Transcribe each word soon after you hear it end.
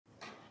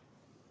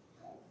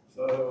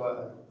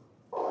So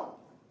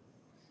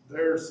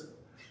there's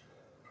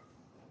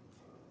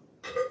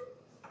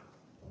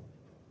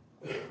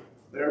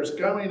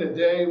coming a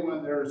day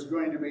when there's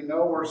going to be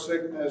no more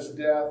sickness,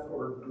 death,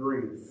 or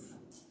grief.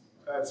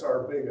 That's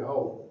our big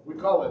hope. We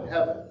call it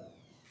heaven.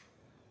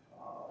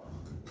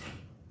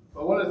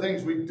 But one of the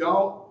things we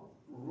don't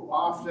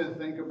often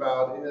think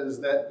about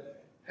is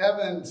that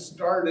heaven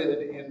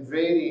started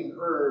invading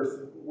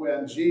earth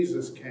when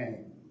Jesus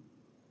came.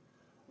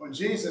 When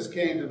Jesus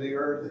came to the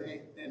earth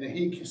and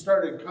he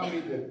started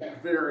coming to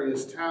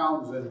various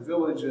towns and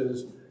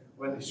villages,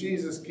 when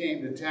Jesus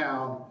came to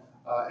town,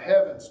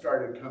 heaven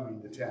started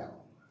coming to town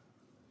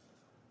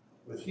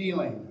with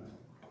healing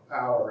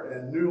power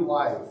and new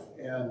life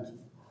and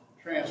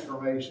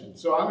transformation.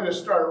 So I'm going to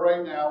start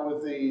right now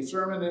with the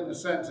sermon in a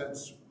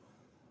sentence.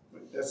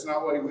 That's not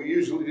the way we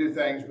usually do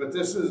things, but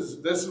this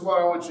is what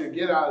I want you to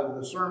get out of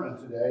the sermon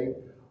today.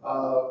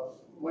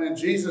 When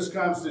Jesus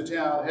comes to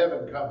town,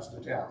 heaven comes to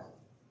town.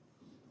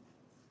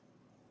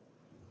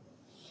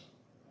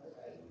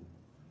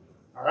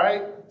 All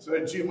right? So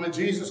when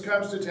Jesus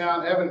comes to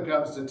town, heaven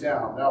comes to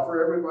town. Now,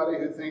 for everybody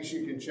who thinks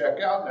you can check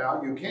out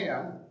now, you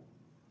can.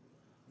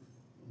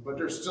 But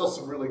there's still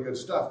some really good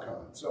stuff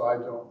coming, so I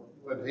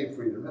would hate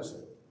for you to miss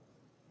it.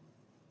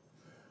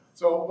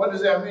 So what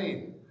does that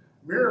mean?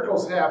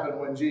 Miracles happen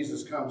when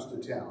Jesus comes to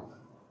town.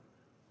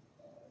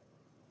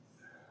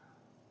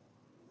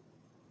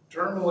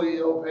 Terminally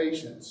ill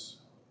patients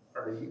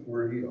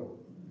were healed.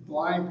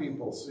 Blind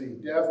people see.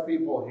 Deaf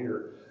people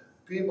hear.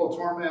 People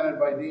tormented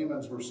by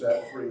demons were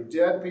set free.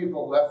 Dead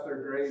people left their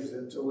graves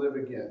and to live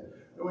again.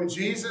 And when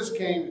Jesus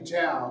came to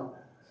town,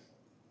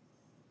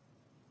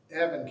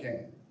 heaven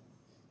came.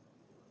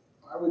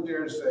 I would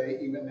dare to say,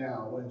 even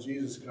now, when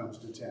Jesus comes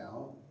to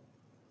town,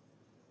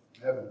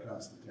 heaven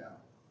comes to town.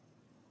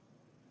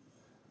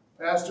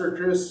 Pastor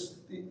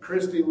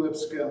Christy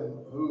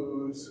Lipscomb,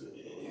 who's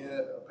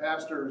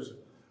pastors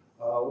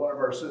one of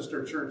our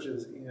sister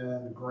churches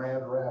in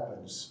Grand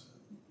Rapids,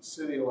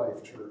 City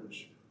Life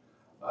Church,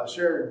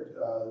 shared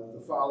the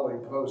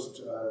following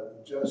post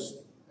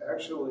just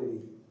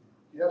actually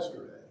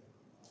yesterday.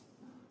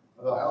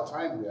 Although how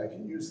timely, I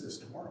can use this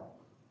tomorrow.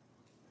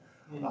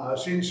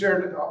 She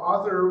shared,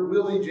 author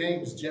Willie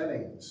James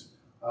Jennings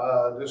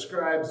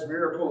describes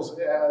miracles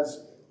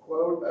as,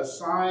 quote, a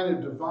sign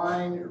of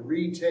divine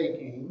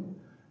retaking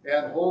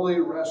and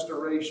holy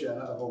restoration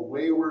of a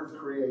wayward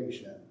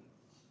creation.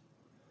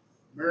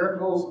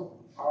 Miracles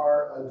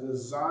are a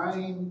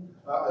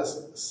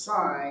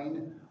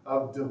sign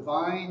of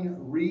divine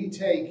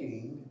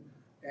retaking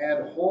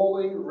and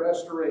holy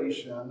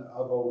restoration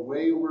of a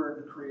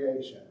wayward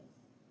creation.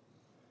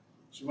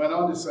 She went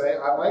on to say,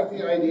 I like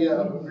the idea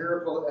of a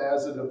miracle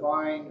as a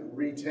divine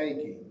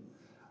retaking,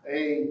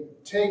 a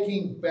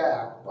taking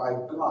back by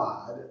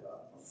God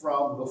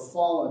from the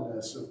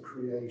fallenness of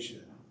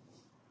creation.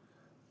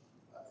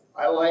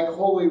 I like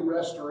holy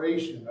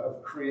restoration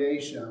of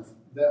creation,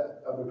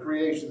 of a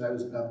creation that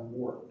has been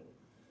warped.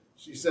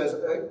 She says,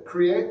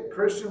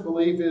 Christian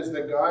belief is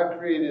that God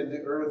created the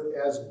earth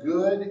as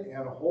good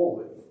and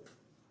holy.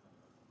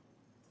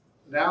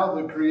 Now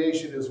the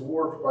creation is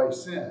warped by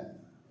sin,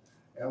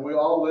 and we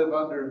all live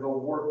under the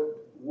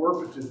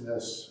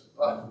warpedness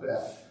of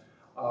that.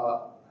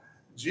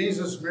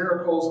 Jesus'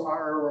 miracles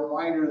are a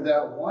reminder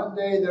that one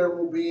day there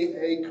will be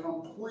a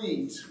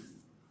complete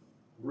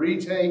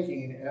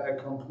retaking and a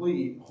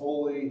complete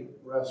holy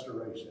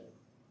restoration.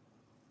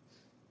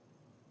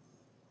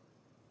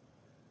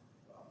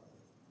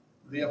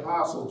 The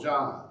Apostle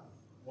John,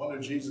 one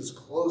of Jesus'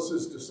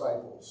 closest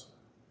disciples,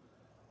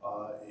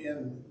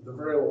 in the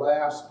very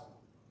last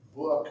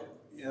book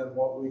in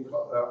what we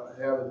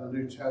have in the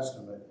New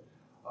Testament,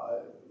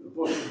 the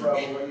book of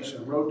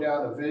Revelation, wrote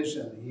down a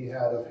vision he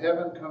had of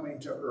heaven coming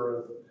to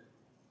earth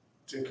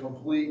to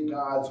complete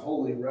God's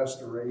holy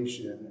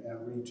restoration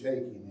and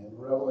retaking. In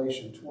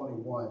Revelation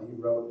 21, he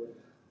wrote,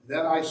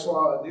 Then I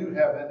saw a new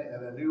heaven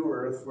and a new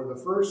earth, for the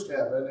first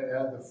heaven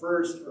and the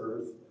first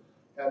earth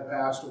had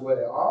passed away.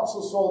 I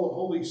also saw the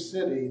holy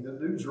city, the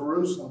new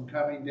Jerusalem,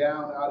 coming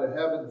down out of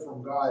heaven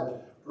from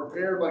God,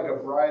 prepared like a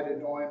bride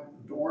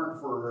adorned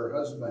for her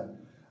husband.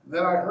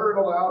 Then I heard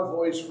a loud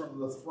voice from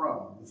the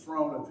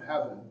throne of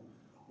heaven.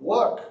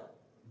 Look,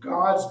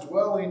 God's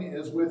dwelling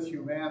is with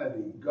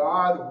humanity.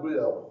 God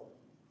will,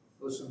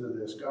 listen to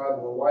this,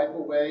 God will wipe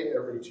away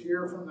every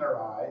tear from their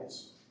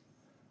eyes.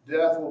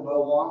 Death will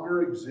no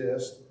longer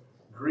exist.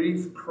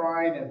 Grief,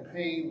 crying, and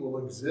pain will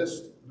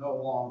exist no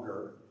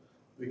longer,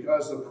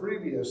 because the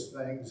previous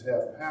things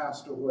have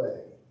passed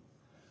away.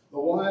 The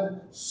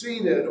one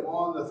seated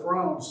on the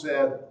throne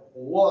said,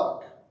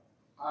 Look,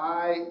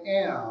 I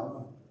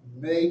am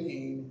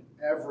making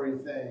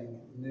everything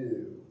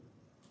new.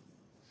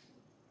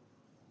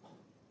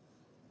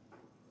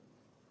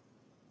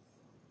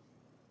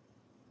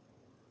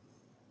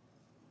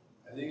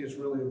 I think it's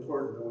really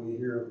important that we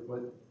hear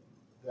what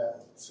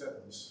that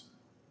sentence.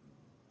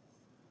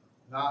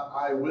 Not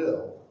I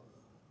will,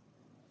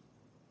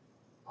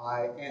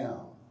 I am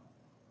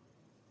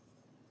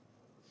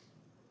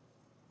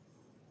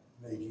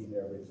making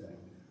everything new.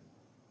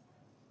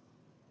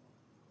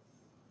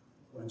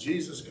 When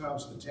Jesus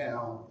comes to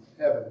town,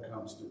 heaven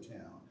comes to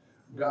town.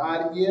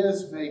 God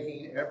is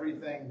making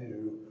everything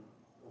new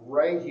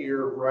right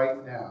here,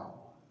 right now.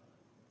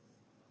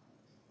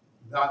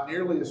 Not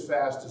nearly as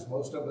fast as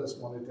most of us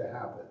want it to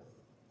happen.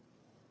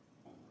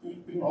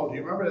 Oh, do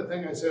you remember the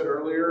thing I said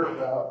earlier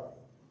about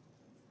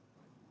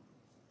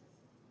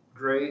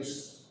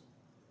grace,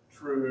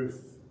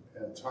 truth,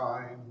 and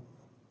time?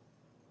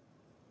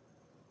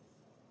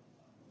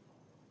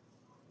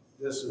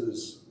 This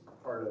is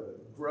part of it.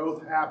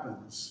 Growth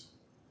happens.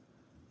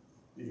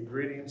 The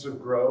ingredients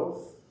of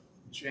growth,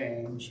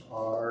 change,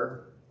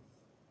 are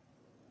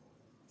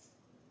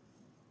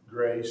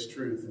grace,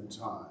 truth, and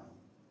time.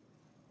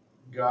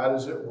 God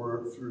is at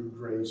work through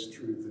grace,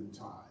 truth, and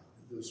time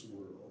in this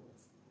world.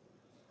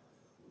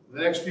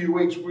 The next few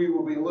weeks we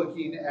will be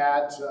looking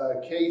at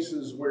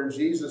cases where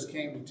Jesus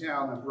came to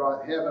town and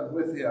brought heaven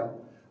with him.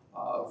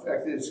 In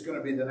fact, it's going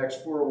to be the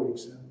next 4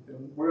 weeks.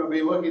 And we're going to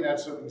be looking at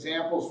some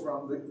examples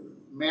from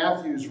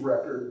Matthew's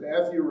record.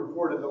 Matthew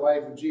recorded the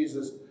life of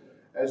Jesus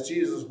as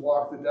Jesus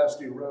walked the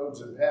dusty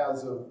roads and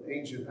paths of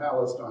ancient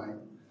Palestine.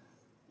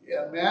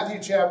 In Matthew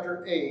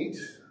chapter 8,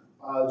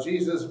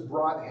 Jesus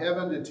brought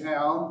heaven to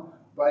town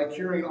by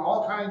curing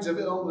all kinds of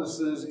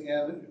illnesses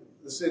in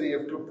the city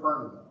of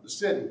Capernaum. The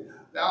city.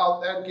 Now,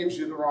 that gives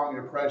you the wrong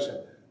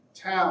impression.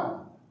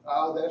 Town,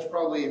 that's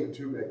probably even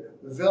too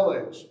big. The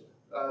village,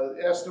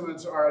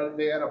 estimates are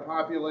they had a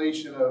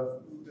population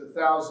of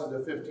 1,000 to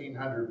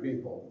 1,500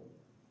 people.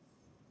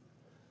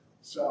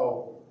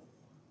 So,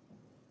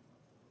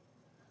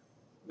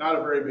 not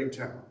a very big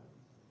town.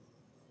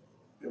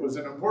 It was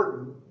an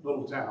important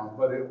little town,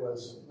 but it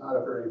was not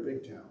a very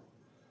big town.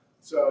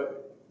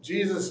 So,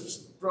 Jesus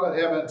brought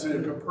heaven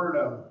to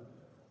Capernaum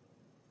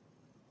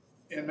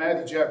in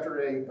Matthew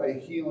chapter 8 by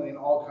healing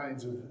all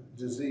kinds of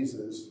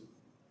diseases,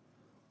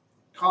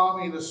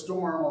 calming the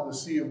storm on the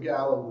Sea of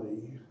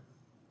Galilee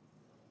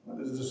when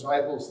his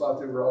disciples thought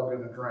they were all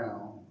going to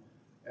drown,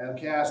 and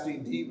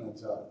casting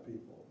demons out of people.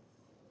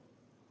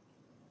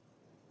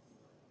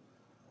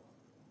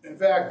 In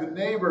fact, the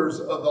neighbors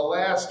of the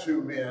last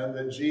two men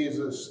that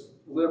Jesus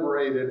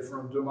liberated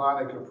from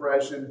demonic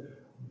oppression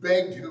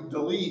begged him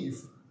to leave.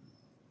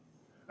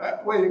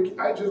 Wait,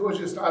 I just want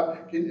you to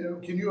stop.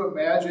 Can you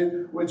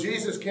imagine when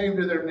Jesus came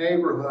to their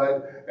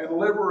neighborhood and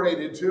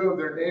liberated two of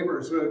their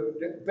neighbors who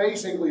had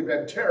basically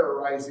been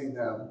terrorizing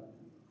them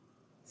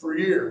for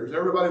years?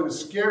 Everybody was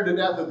scared to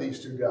death of these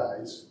two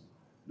guys.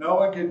 No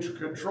one could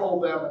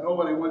control them, and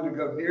nobody wanted to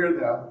go near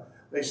them.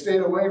 They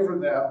stayed away from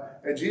them,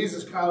 and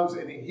Jesus comes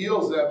and he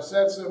heals them,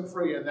 sets them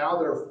free, and now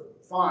they're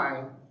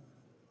fine.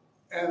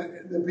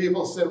 And the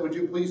people said, "Would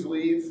you please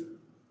leave?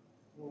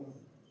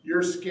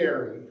 You're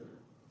scary."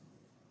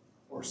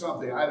 Or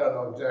something, I don't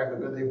know exactly,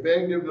 but they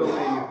begged him to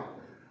leave.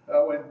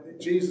 When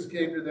Jesus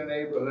came to their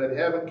neighborhood,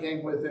 heaven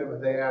came with him,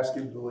 and they asked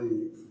him to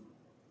leave.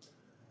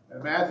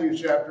 And Matthew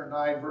chapter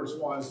 9, verse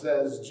 1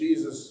 says,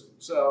 Jesus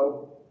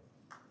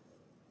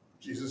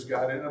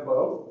got in a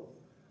boat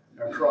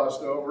and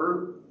crossed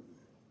over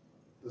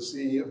the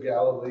Sea of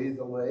Galilee,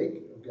 the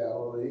Lake of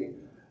Galilee,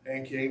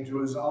 and came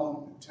to his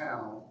own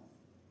town.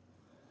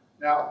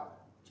 Now,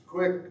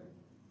 quick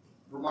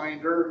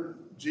reminder,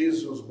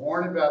 Jesus was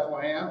born in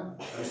Bethlehem.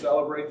 We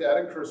celebrate that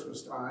at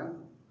Christmas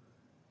time.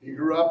 He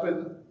grew up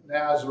in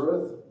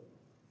Nazareth,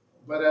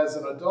 but as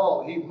an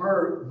adult, he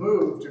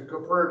moved to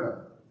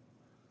Capernaum.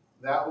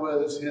 That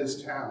was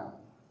his town.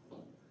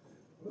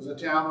 It was a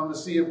town on the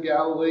Sea of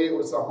Galilee. It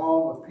was the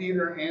home of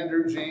Peter,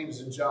 Andrew, James,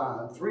 and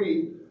John.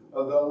 3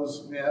 of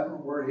those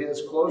men were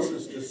his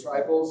closest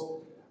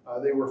disciples.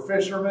 They were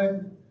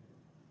fishermen.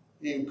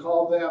 He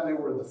called them. They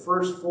were the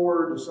first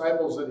 4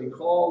 disciples that he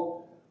called.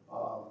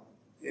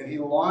 And he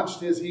launched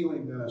his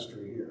healing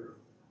ministry here.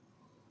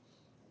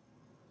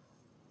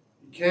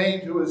 He came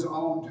to his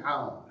own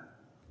town.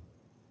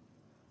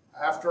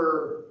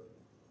 After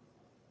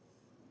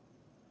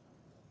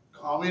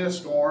calming a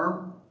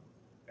storm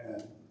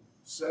and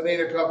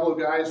setting a couple of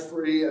guys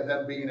free and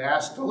then being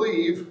asked to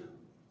leave,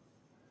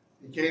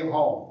 he came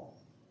home.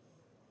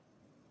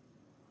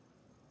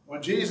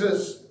 When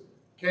Jesus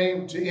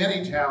came to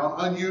any town,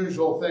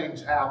 unusual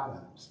things happened.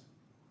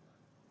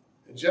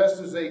 And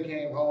just as they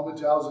came home, it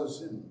tells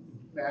us in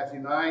Matthew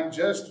 9,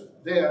 just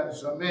then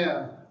some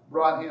men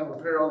brought him a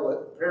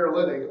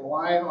paralytic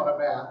lying on a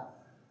mat.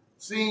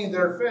 Seeing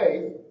their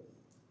faith,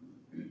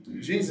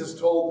 Jesus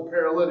told the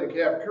paralytic,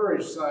 "Have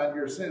courage, son,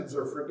 your sins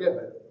are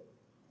forgiven."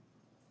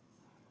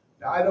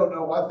 Now, I don't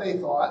know what they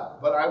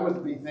thought, but I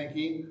would be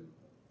thinking,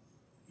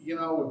 we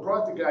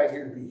brought the guy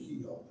here to be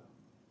healed.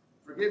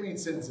 Forgiving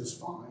sins is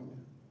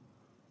fine,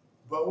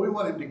 but we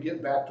want him to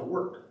get back to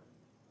work.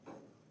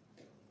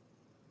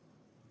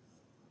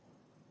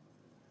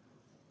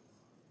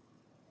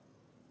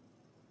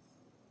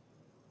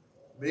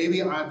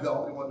 Maybe I'm the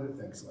only one who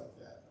thinks like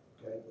that,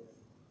 okay?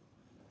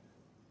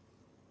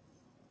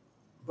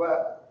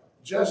 But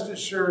just as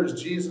sure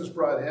as Jesus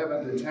brought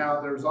heaven to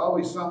town, there's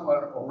always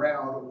someone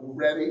around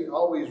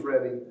always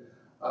ready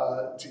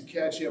to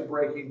catch him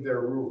breaking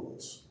their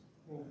rules.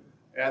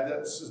 And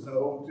this is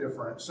no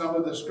different. Some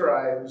of the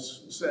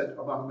scribes said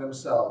among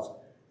themselves,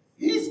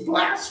 "He's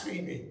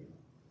blaspheming."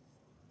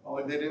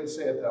 Only they didn't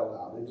say it that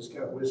loud. They just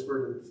kind of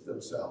whispered it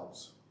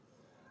themselves.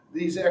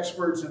 These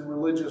experts in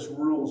religious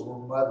rules were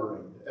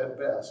muttering at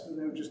best, and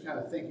they were just kind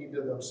of thinking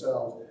to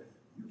themselves,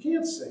 "You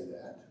can't say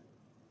that.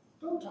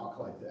 Don't talk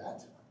like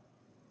that.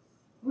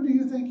 Who do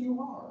you think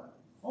you are?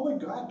 Only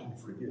God can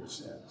forgive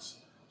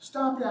sins.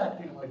 Stop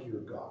acting like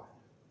you're God."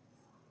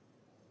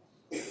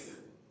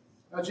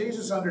 Now,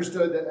 Jesus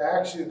understood that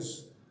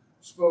actions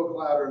spoke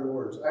louder than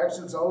words.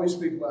 Actions always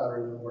speak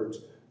louder than words.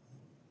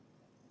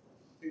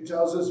 He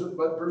tells us,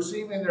 but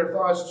perceiving their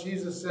thoughts,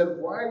 Jesus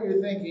said, "Why are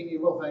you thinking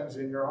evil things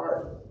in your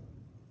heart?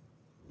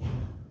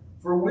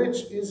 For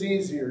which is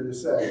easier to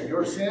say,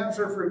 'Your sins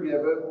are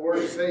forgiven,' or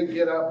to say,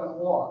 'Get up and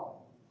walk'?"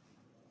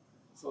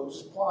 So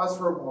just pause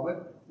for a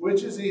moment.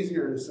 Which is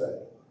easier to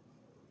say?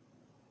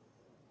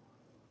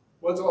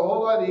 Well, it's a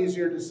whole lot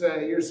easier to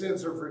say, "Your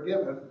sins are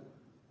forgiven,"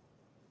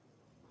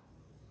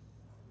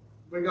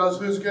 because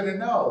who's going to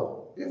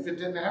know if it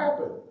didn't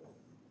happen?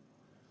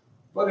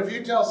 But if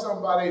you tell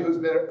somebody who's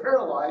been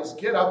paralyzed,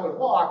 "Get up and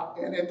walk,"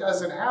 and it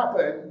doesn't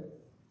happen,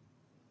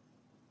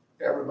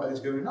 everybody's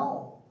going to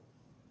know.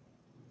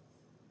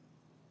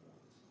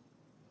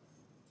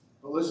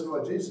 But listen to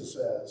what Jesus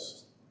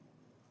says.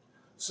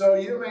 "So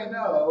you may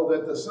know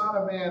that the Son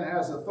of Man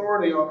has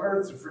authority on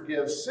earth to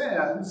forgive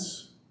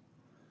sins."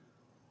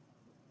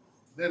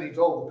 Then he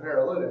told the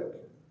paralytic,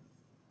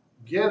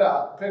 "Get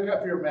up, pick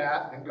up your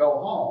mat, and go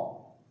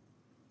home."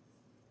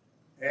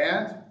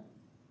 And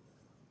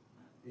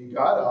he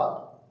got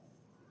up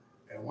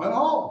and went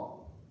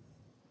home.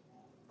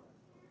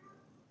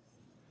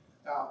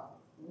 Now,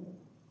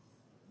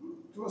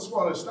 just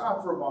want to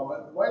stop for a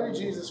moment. Why did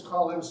Jesus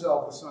call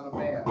himself the Son of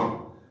Man?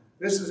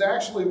 This is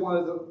actually one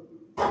of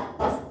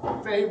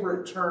the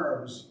favorite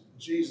terms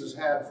Jesus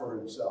had for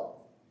himself.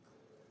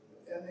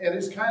 And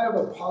it's kind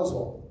of a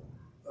puzzle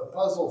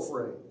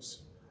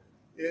phrase.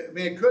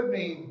 It could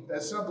mean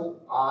a simple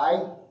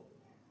 "I."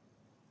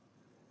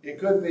 It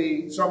could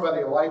be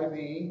somebody like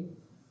me.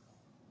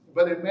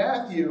 But in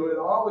Matthew, it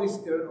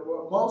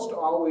most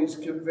always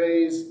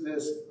conveys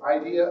this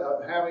idea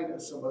of having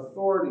some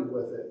authority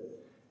with it.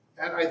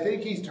 And I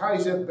think he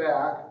ties it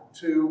back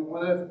to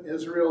one of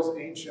Israel's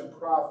ancient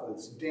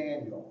prophets,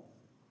 Daniel.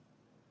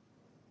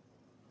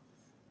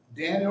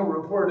 Daniel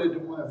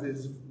reported one of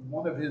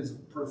his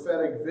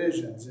prophetic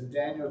visions in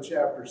Daniel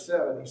chapter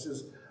 7. He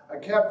says,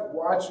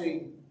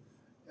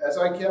 As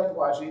I kept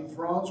watching,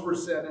 thrones were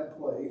set in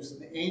place,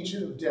 and the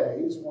Ancient of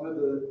Days," one of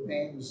the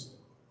names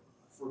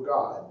for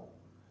God,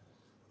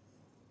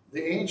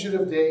 "the Ancient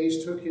of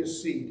Days took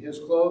his seat. His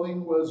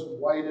clothing was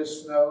white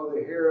as snow,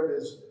 the hair of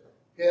his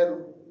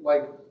head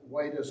like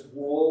whitest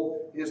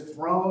wool. His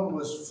throne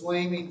was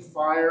flaming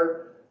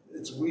fire.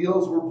 Its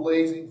wheels were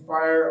blazing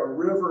fire. A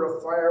river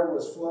of fire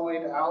was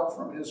flowing out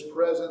from his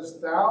presence.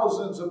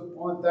 Thousands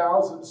upon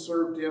thousands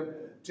served him.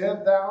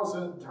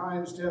 10,000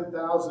 times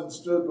 10,000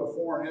 stood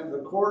before him.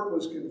 The court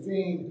was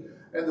convened,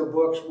 and the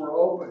books were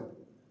opened.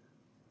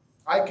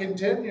 I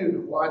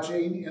continued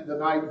watching in the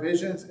night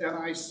visions, and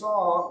I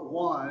saw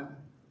one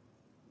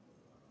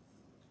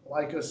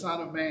like a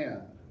son of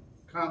man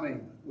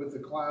coming with the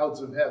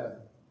clouds of heaven."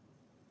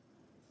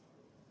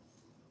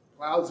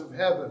 Clouds of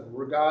heaven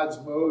were God's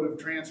mode of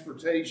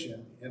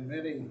transportation in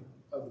many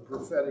of the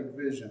prophetic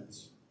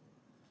visions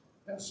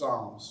and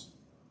Psalms.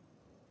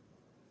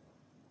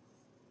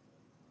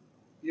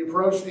 He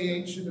approached the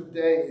Ancient of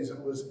Days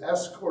and was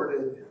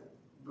escorted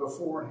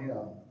before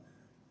him.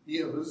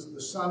 He was the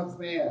Son of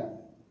Man.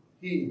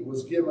 He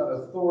was given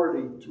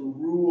authority to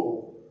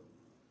rule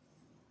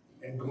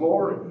and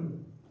glory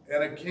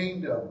and a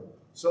kingdom,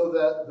 so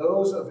that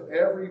those of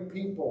every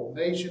people,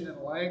 nation,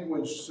 and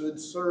language should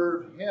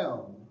serve him.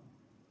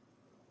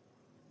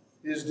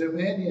 His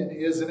dominion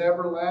is an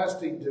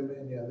everlasting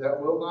dominion that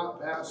will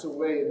not pass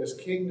away, and his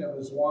kingdom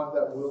is one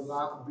that will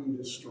not be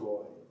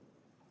destroyed.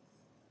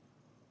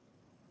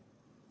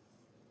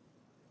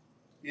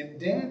 In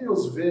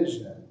Daniel's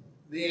vision,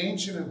 the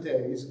Ancient of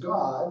Days,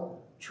 God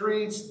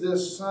treats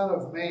this Son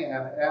of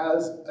Man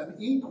as an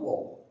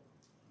equal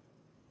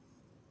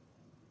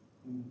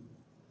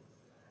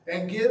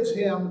and gives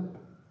him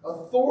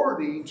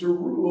authority to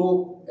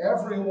rule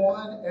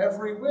everyone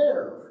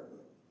everywhere.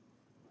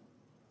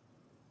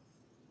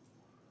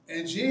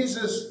 And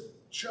Jesus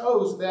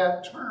chose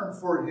that term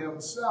for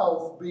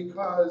himself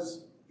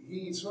because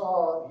he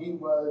saw he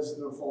was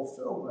the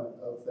fulfillment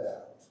of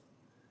that.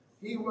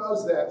 He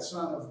was that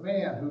Son of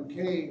Man who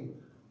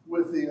came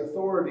with the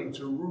authority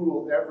to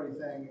rule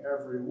everything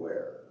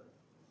everywhere.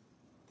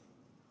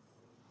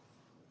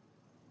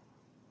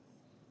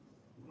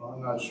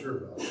 I'm not sure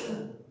about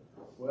that.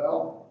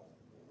 Well,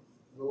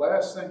 the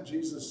last thing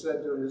Jesus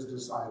said to his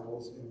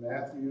disciples in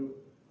Matthew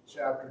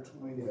chapter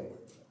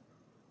 28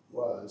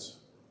 was,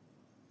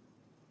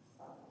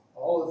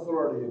 "All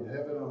authority in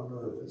heaven and on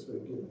earth has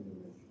been given to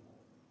me."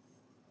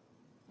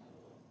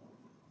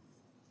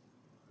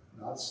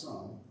 Not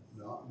some,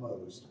 not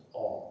most,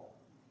 all.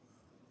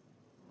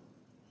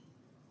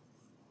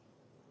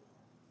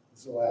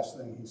 It's the last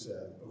thing he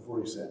said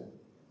before he said,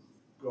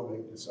 go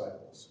make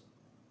disciples.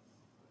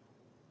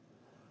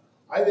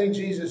 I think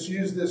Jesus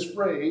used this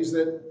phrase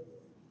that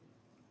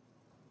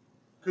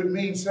could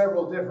mean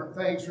several different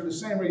things for the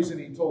same reason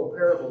he told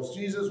parables.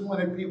 Jesus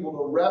wanted people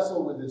to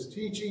wrestle with his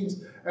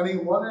teachings, and he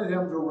wanted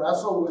him to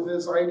wrestle with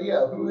this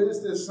idea. Who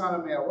is this Son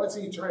of Man? What's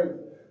he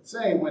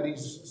saying when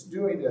he's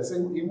doing this?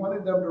 And he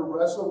wanted them to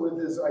wrestle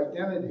with his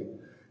identity.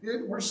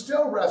 We're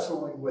still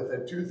wrestling with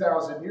it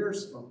 2,000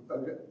 years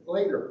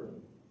later.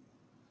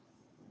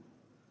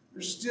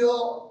 There's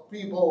still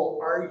people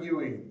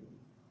arguing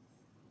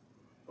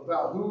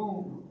about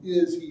who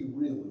is he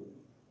really.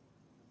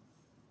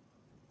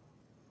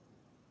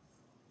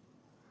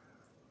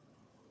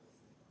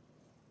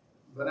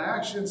 But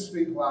actions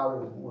speak louder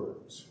than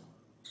words.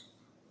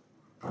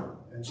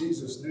 And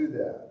Jesus knew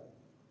that.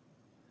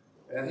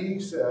 And he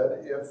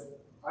said, if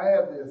I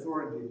have the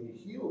authority to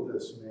heal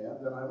this man,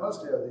 then I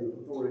must have the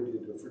authority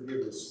to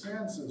forgive his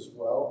sins as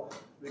well,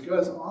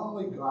 because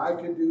only God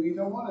can do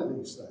either one of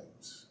these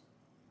things.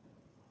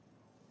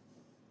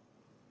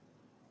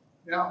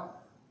 Now,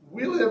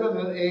 we live in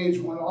an age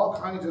when all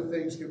kinds of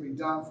things can be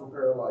done for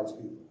paralyzed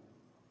people.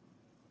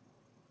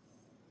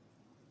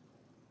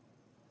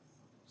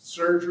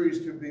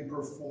 Surgeries can be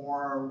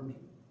performed,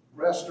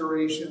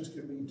 restorations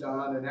can be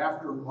done, and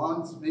after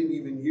months, maybe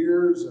even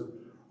years of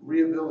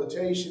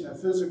rehabilitation and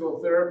physical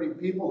therapy,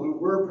 people who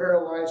were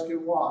paralyzed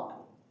can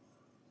walk.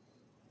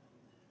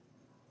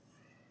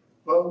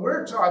 But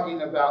we're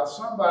talking about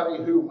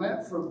somebody who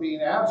went from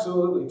being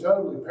absolutely,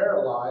 totally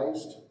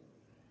paralyzed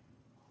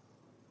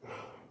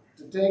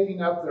to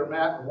taking up their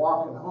mat and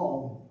walking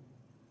home.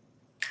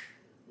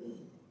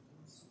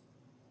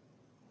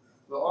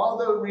 But all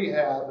the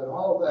rehab and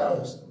all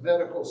that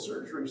medical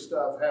surgery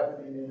stuff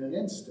happening in an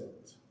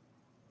instant.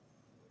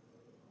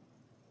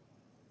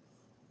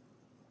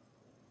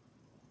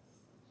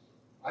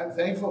 I'm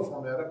thankful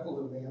for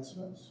medical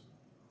advancements.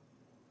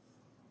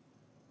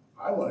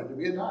 I wanted to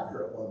be a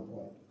doctor at one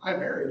point. I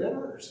married a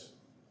nurse.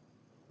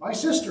 My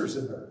sister's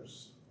a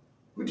nurse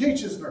who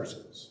teaches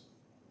nurses.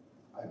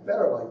 I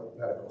better like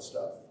medical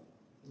stuff.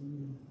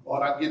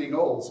 Well, I'm getting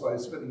old, so I'm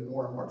spending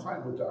more and more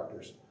time with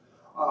doctors.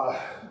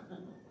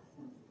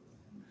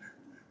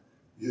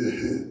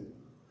 Yeah.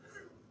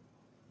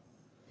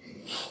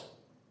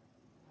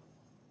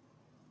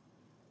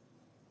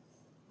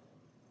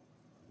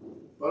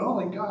 But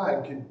only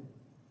God can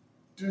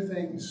do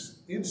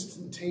things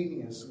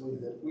instantaneously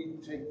that we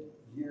take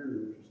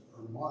years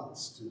or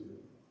months to do.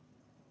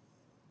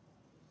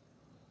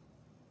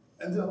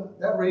 And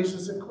that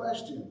raises a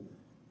question.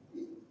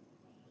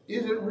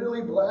 Is it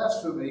really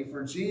blasphemy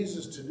for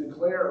Jesus to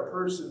declare a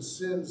person's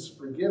sins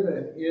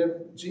forgiven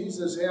if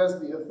Jesus has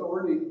the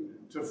authority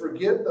to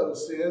forgive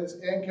those sins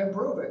and can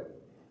prove it?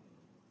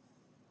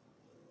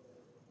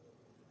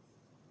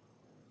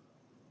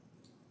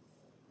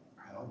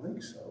 I don't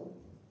think so.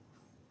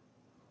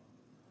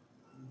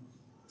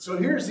 So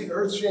here's the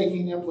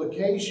earth-shaking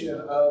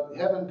implication of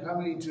heaven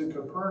coming to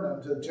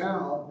Capernaum, to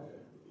town,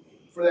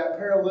 for that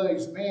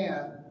paralyzed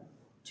man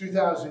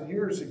 2,000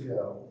 years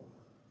ago.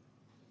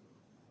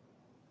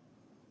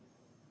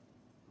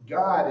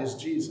 God is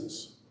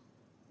Jesus.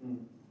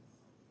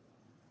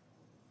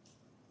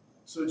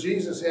 So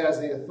Jesus has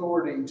the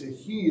authority to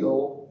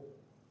heal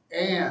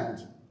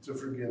and to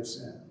forgive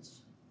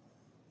sins.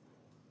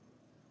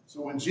 So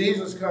when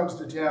Jesus comes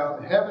to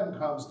town, heaven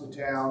comes to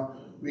town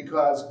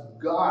because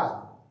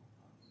God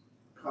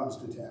comes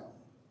to town.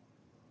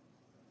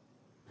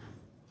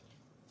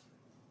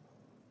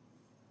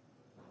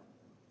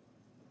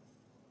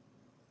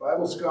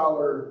 Bible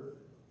scholar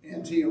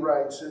N.T.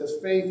 Wright says,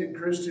 faith in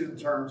Christian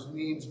terms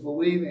means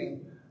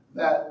believing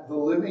that the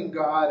living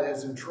God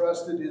has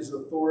entrusted his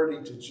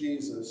authority to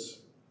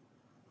Jesus,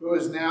 who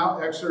is now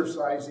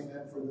exercising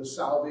it for the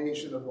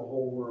salvation of the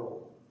whole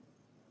world.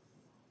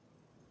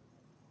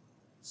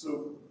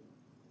 So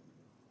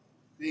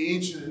the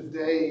Ancient of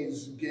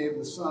Days gave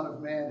the Son of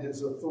Man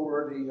his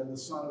authority, and the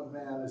Son of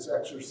Man is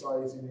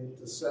exercising it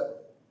to set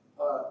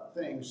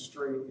things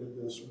straight in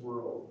this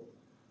world.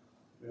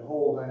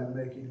 Behold, I am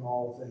making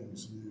all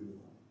things new.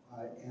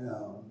 I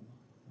am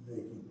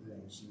making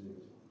things new.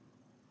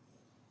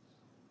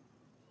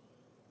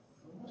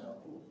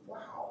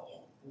 Wow.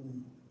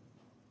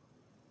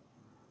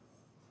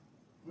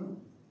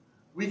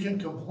 We can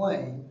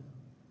complain,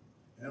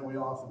 and we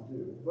often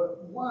do.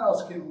 But what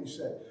else can we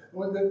say?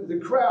 When the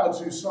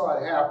crowds who saw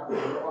it happen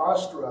were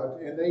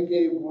awestruck, and they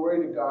gave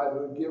glory to God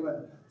who had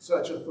given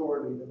such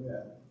authority to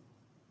men,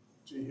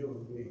 to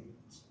human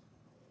beings.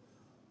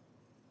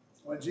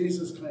 When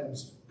Jesus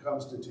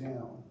comes to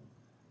town,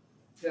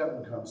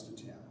 heaven comes to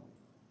town.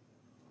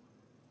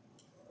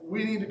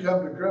 We need to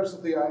come to grips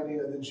with the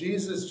idea that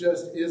Jesus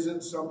just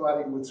isn't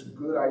somebody with some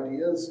good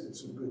ideas and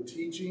some good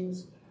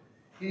teachings.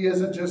 He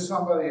isn't just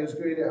somebody who's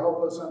going to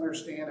help us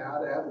understand how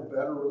to have a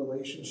better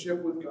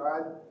relationship with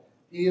God.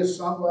 He is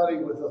somebody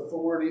with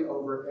authority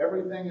over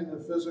everything in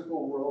the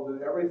physical world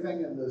and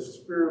everything in the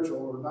spiritual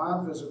or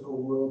non-physical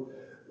world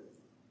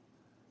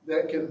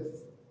that can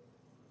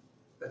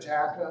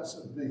attack us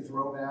and be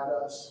thrown at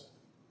us.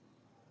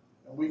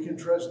 And we can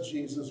trust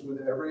Jesus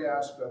with every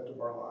aspect of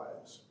our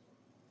lives.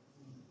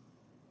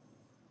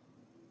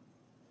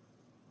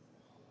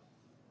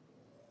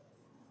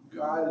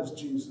 God is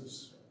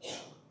Jesus.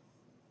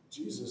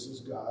 Jesus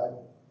is God.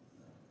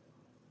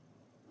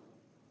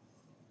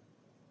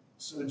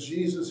 So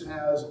Jesus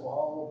has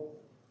all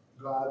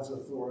God's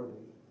authority.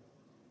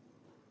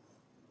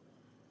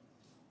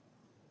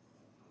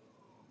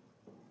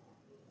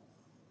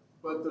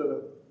 But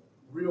the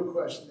real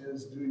question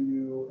is, do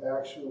you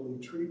actually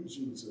treat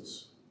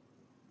Jesus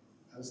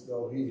as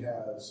though he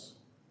has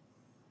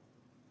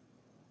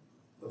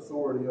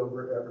authority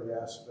over every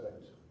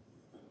aspect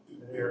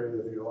and area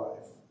of your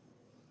life?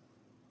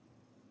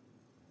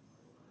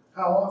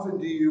 How often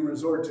do you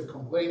resort to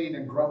complaining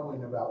and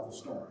grumbling about the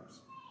storms?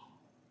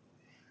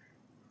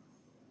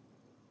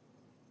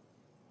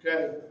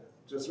 Okay,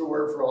 just a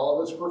word for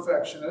all of us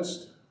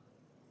perfectionists.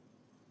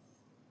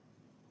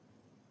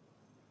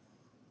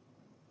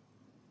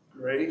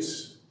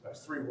 Grace,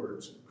 that's 3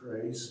 words: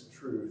 grace,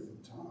 truth,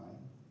 and time.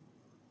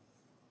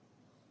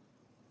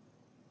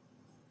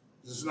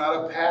 This is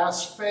not a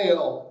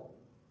pass-fail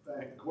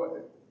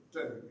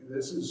thing.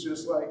 This is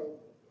just like,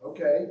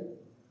 okay,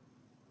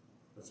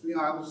 let's be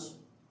honest.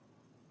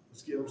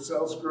 Let's give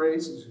ourselves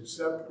grace, let's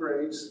accept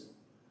grace,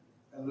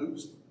 and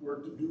let's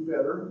work to do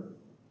better.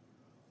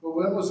 But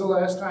when was the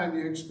last time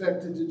you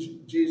expected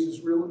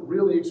Jesus,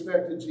 really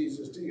expected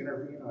Jesus to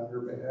intervene on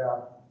your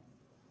behalf?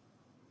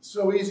 It's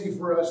so easy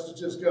for us to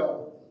just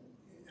go,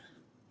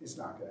 it's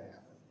not going to happen.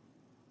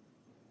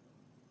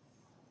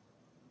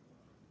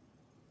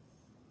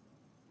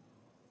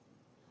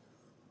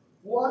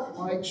 What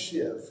might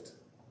shift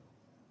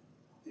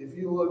if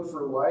you look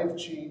for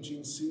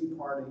life-changing,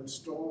 sea-parting,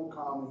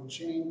 storm-calming,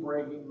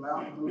 chain-breaking,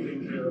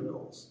 mountain-moving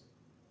miracles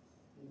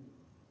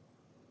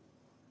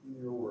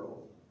in your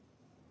world?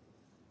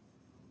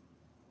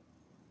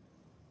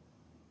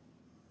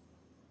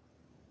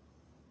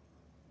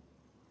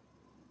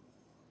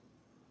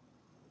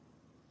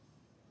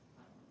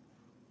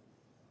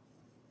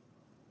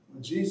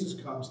 When Jesus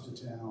comes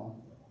to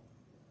town,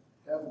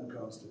 heaven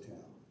comes to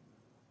town.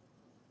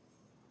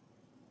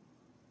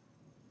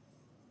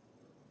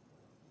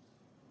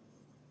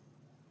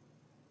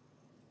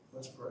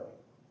 Let's pray.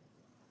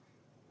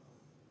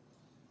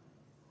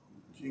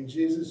 King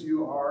Jesus,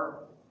 you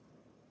are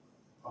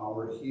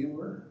our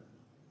healer.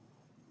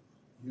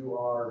 You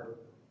are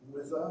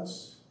with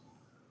us.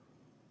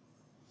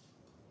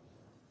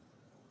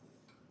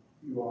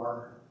 You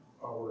are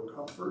our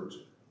comfort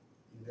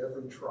in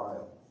every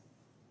trial.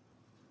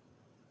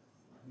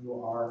 You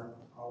are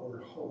our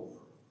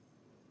hope.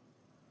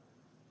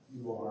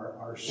 You are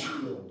our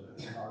shield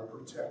and our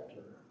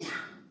protector.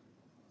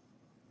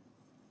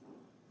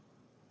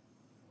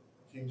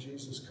 King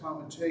Jesus,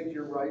 come and take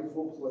your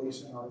rightful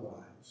place in our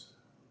lives.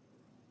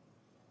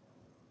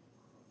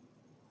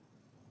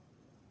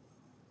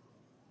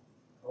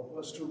 Help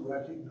us to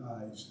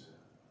recognize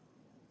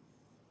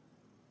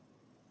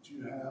that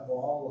you have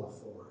all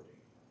authority.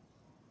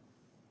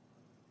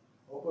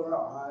 Open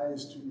our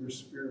eyes to your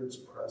Spirit's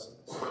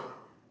presence,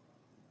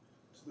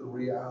 to the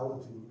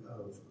reality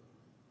of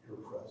your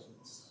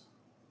presence.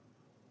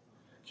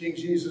 King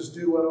Jesus,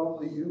 do what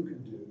only you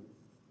can do.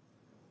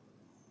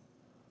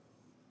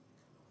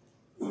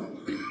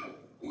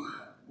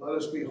 Let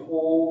us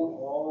behold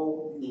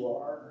all you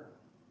are.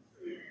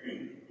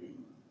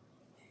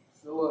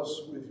 Fill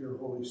us with your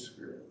Holy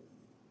Spirit.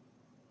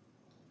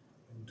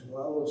 And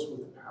dwell us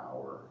with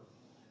power.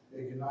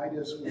 Ignite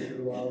us with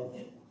your love.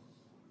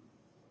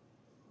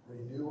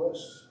 Renew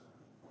us.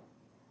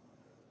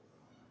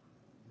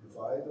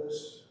 Revive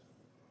us.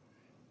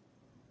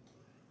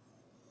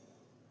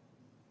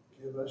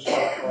 Give us your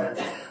heart,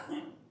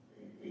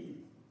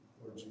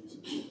 Lord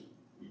Jesus.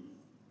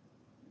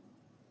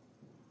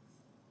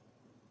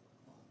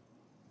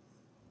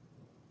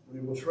 We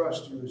will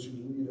trust you as you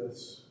lead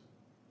us,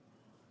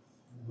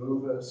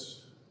 move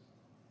us,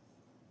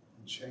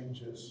 and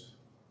change us.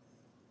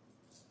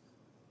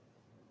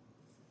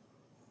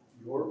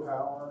 Your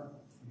power,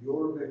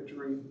 your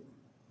victory,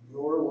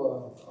 your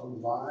love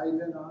alive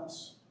in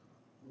us,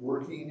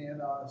 working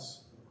in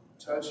us,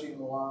 touching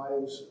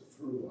lives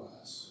through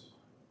us.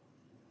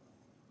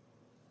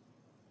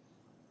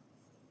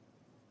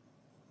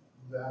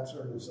 That's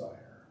our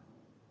desire,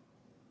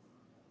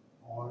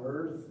 on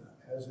earth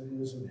as it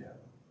is in heaven.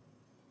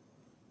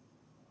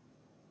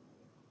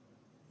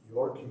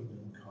 Your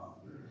kingdom come,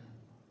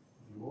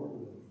 your will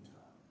be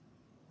done.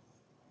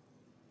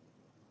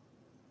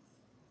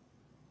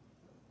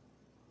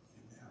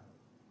 Amen.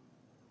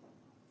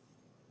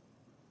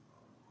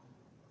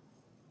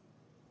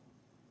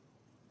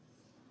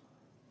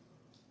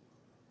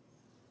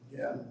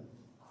 Again,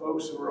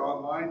 folks who are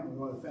online, we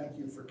want to thank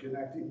you for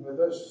connecting with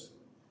us.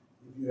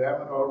 If you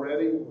haven't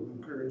already, we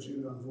encourage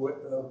you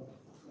to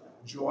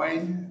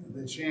join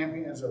the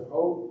Champions of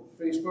Hope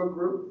Facebook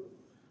group.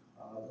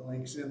 The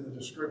link's in the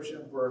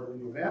description for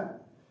the event.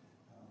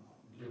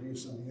 Give you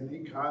some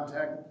unique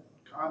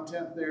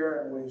content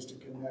there and ways to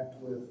connect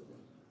with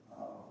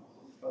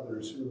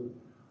others who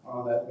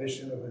are on that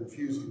mission of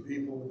infusing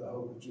people with the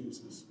hope of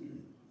Jesus.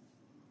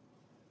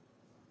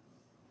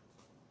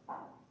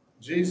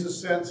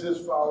 Jesus sends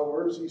his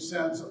followers. He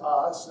sends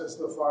us, as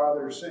the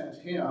Father sent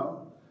him,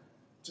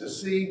 to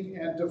seek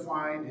and to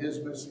find his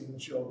missing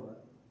children.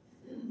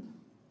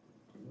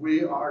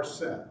 We are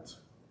sent.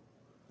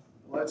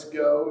 Let's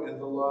go in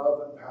the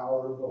love and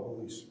power of the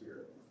Holy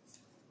Spirit.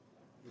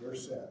 We are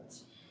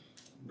sent.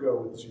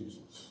 Go with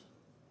Jesus.